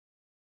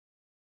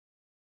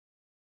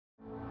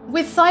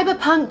With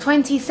Cyberpunk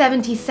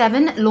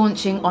 2077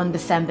 launching on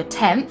December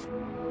 10th,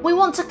 we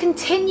want to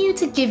continue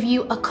to give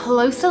you a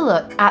closer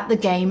look at the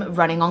game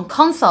running on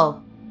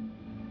console.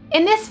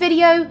 In this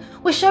video,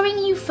 we're showing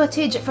you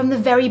footage from the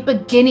very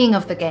beginning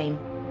of the game,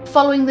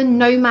 following the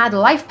Nomad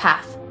life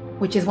path,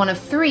 which is one of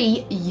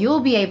 3 you'll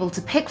be able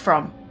to pick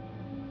from.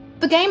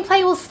 The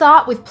gameplay will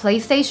start with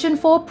PlayStation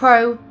 4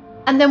 Pro,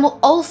 and then we'll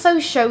also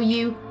show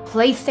you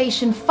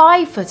PlayStation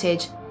 5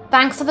 footage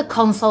thanks to the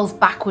console's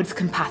backwards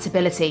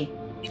compatibility.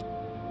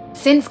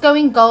 Since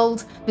going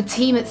gold, the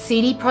team at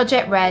CD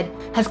Projekt Red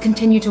has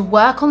continued to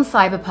work on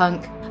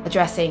Cyberpunk,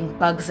 addressing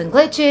bugs and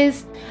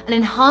glitches, and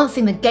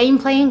enhancing the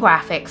gameplay and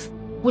graphics,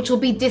 which will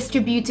be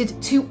distributed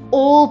to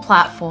all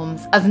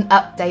platforms as an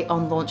update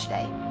on launch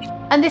day.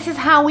 And this is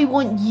how we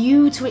want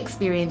you to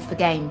experience the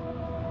game.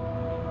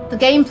 The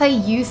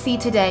gameplay you see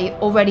today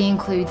already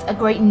includes a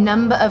great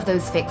number of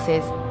those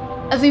fixes,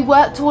 as we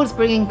work towards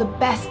bringing the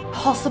best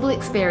possible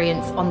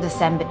experience on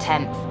December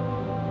 10th.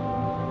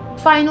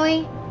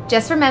 Finally,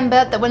 just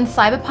remember that when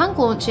Cyberpunk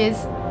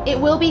launches, it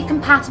will be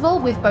compatible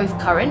with both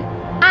current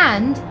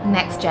and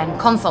next-gen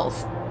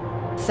consoles.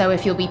 So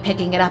if you'll be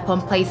picking it up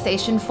on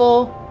PlayStation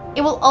 4,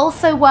 it will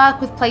also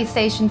work with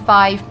PlayStation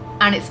 5,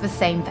 and it's the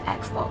same for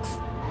Xbox.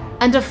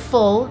 And a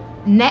full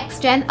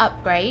next-gen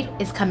upgrade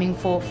is coming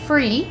for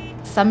free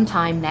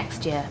sometime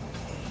next year.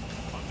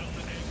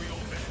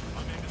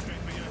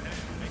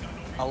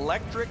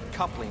 Electric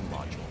coupling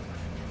module.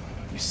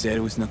 You said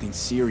it was nothing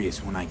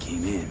serious when I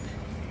came in.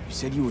 You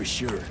said you were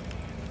sure.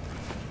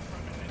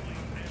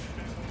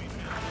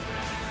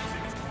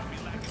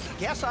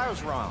 Guess I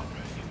was wrong.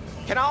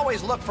 Can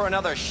always look for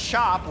another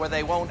shop where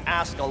they won't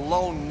ask a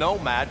lone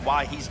nomad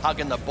why he's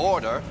hugging the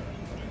border.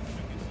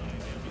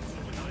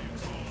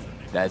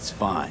 That's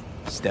fine.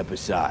 Step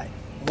aside.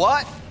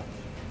 What?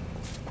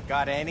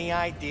 Got any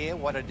idea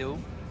what to do?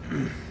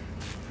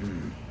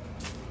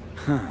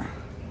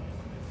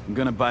 I'm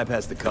gonna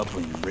bypass the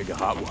coupling and rig a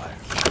hot wire.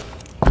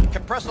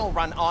 Compressor will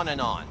run on and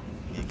on.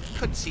 It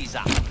could seize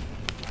up.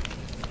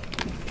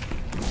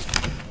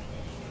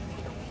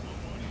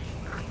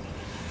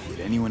 Did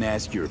anyone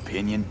ask your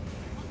opinion?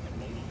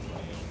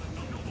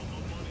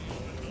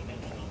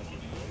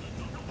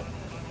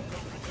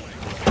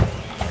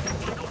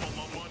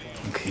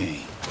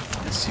 Okay,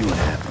 let's see what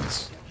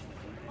happens.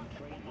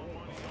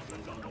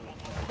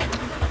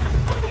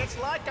 It's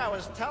like I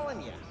was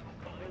telling you.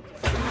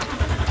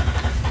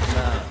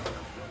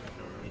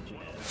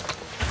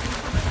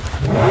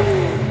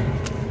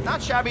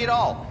 Not shabby at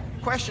all.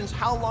 Question's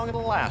how long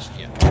it'll last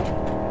you.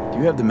 Do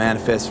you have the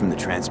manifest from the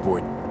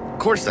transport? Of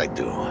course I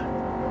do.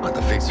 But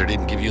the fixer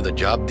didn't give you the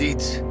job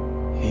deeds?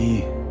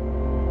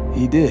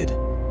 He did.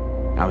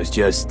 I was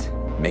just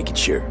making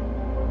sure.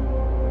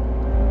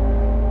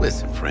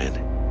 Listen, friend.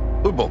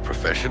 We're both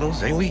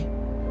professionals, ain't we?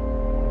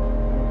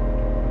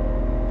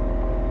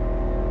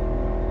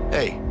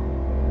 Hey,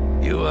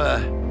 you,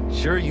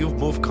 sure you've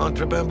moved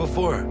contraband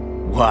before?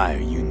 Why, are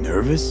you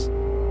nervous?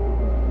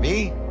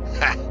 Me?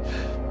 Ha!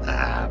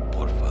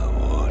 Por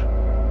favor.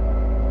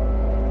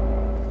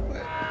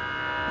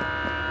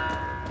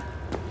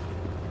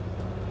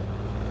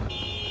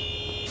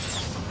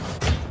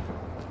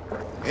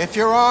 If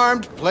you're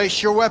armed,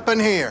 place your weapon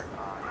here.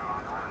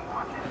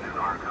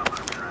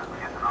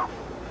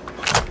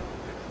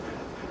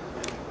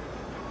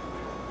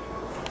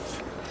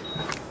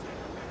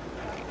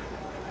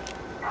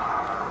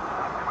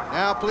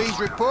 Now please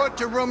report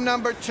to room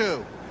number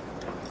 2.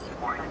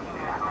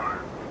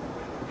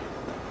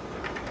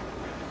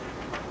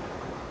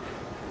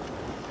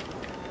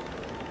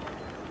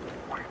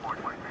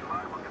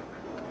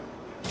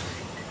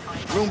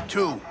 Room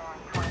 2.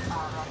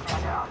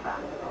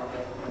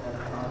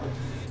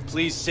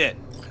 Please sit.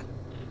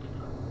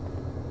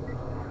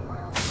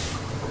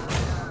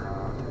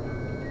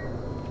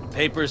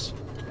 Papers?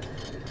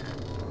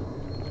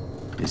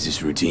 Is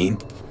this routine?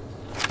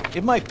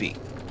 It might be.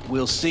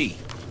 We'll see.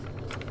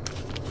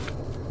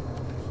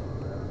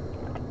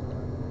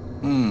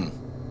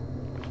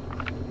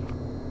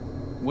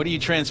 What are you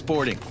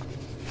transporting?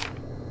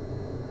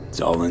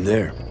 It's all in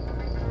there.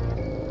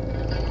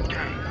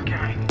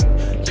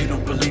 You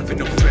don't believe in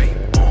no fate.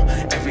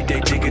 Every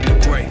day digging the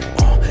grave.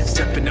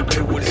 Stepping up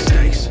here with the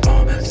stakes.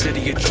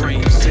 City of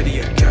dreams, city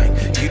of gang.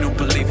 You don't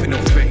believe in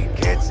no fate.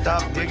 Can't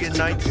stop digging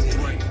nights.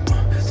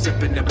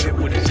 Stepping up here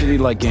with a City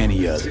like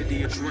any other,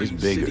 just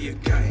bigger.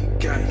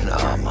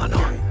 Nah, mano.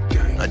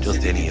 Not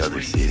just any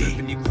other city.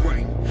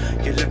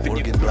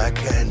 Morgan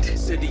Blackhand,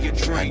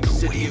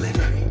 Andrew Whalen,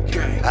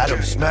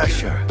 Adam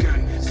Smasher.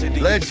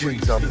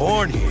 Legends are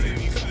born here.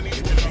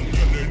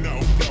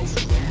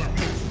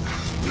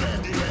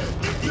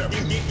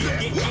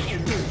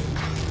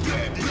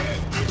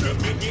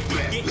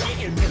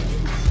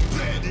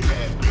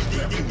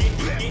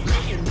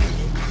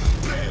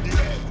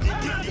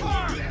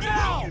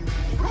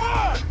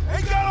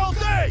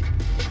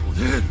 Well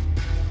then,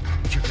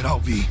 check it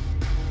out, V.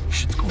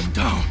 Shit's going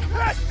down.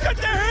 Get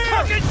the hill!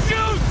 Fucking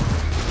shoot!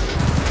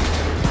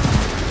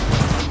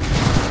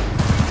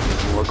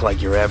 You look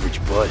like your average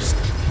bust.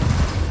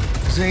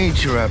 These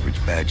ain't your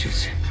average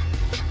badges.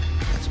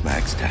 That's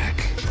Max TAC.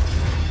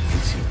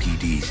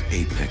 NCPD's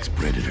apex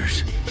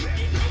predators.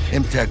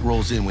 MTAC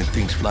rolls in when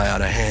things fly out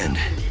of hand.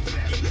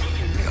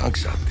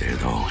 Gonks out there,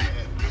 though.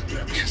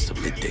 Just a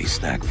midday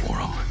snack for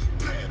them.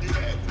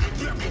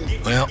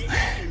 Well,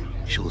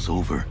 show's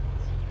over.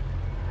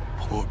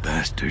 Poor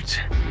bastards.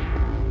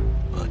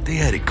 But they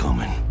had it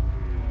coming.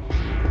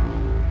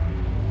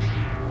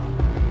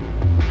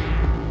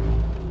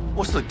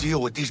 What's the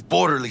deal with these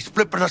borderlies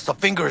flipping us the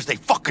finger as they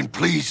fucking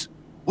please?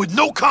 With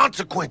no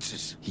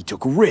consequences? He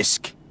took a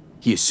risk.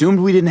 He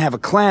assumed we didn't have a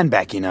clan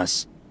backing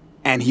us,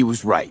 and he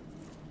was right.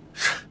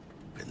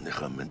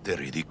 Pendejamente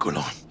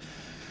ridículo.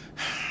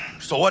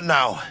 So what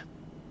now?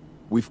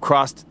 We've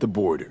crossed the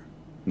border.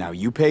 Now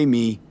you pay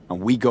me, and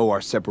we go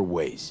our separate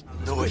ways.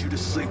 No you to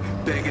sleep,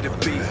 begging the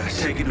beat,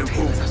 taking the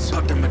roof,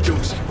 pop them a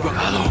deuce, rock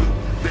the loop,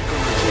 back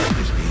on the track.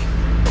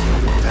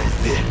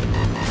 That's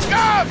it.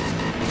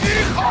 Scabs!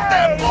 Hijo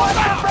de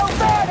puta!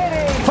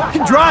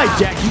 Fucking drive,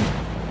 Jackie!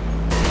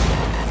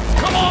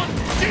 Come on!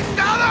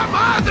 Chingada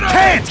madre!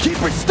 Hands, keep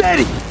her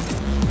steady!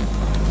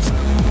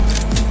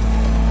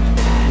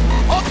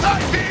 Hold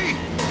tight, V!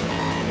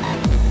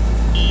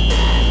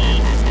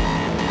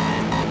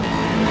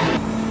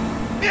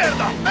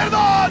 Mierda!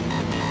 Perdón!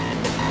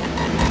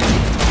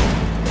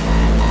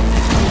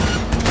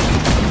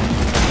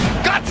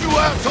 Got you,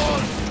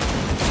 assholes!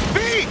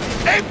 V!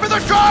 Aim for the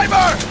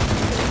driver!